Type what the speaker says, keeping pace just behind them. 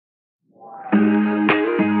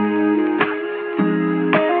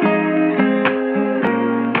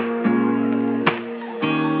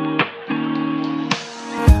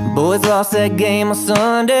Boys lost that game on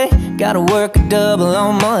Sunday, gotta work a double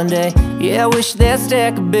on Monday. Yeah, I wish that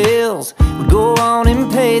stack of bills would go on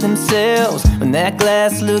and pay themselves. When that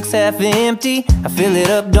glass looks half empty, I fill it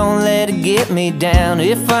up, don't let it get me down.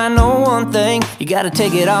 If I know one thing, you gotta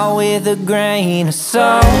take it all with a grain of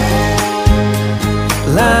salt.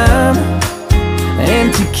 Lime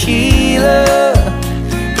and tequila,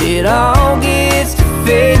 it all gets to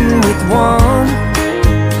fading with one,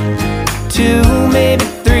 two, maybe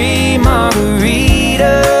three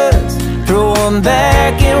margaritas. Throw them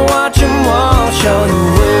back and watch them wash all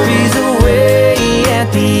your worries away.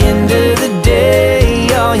 At the end of the day,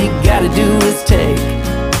 all you gotta do is take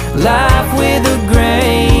life with a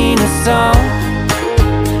grain of salt.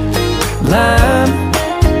 Lime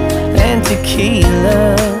and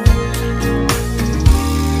tequila,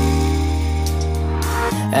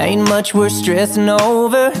 ain't much worth stressing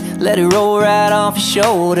over, let it roll right off your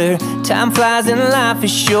shoulder. Time flies and life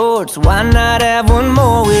is short, so why not have one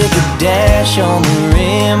more with a dash on the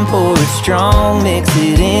rim? Pour it strong, mix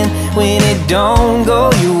it in. When it don't go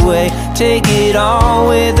your way, take it all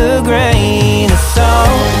with a grain of salt.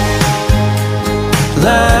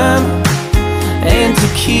 Lime and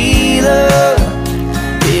tequila,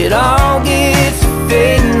 it all gets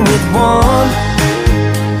fading with one,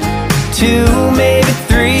 two, maybe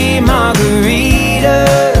three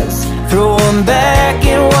margaritas. Throw them back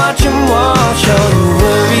and watch them wash all your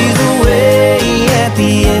worries away. At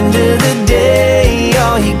the end of the day,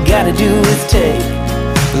 all you gotta do is take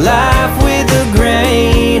life with a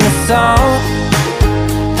grain of salt.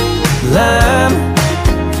 Lime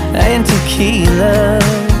and tequila,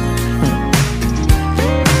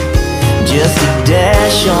 just a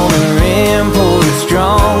dash on the rim, pour it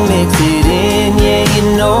strong, mix it in. Yeah, you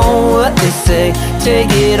know what they say,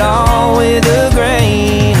 take it all with a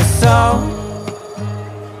grain of salt.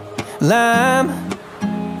 Lime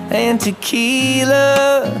and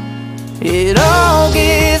tequila, it all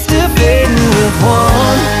gets to fading with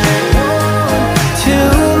one, two,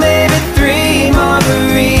 maybe three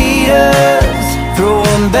margaritas. Throw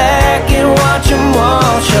them back and watch them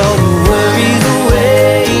wash all your worries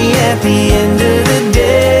away. At the end of the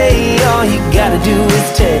day, all you gotta do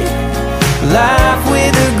is take life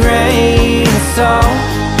with a grain of salt.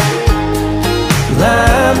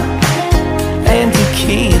 Lime and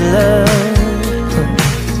tequila,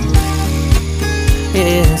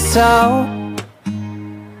 yeah, salt,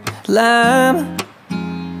 lime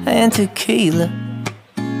and tequila.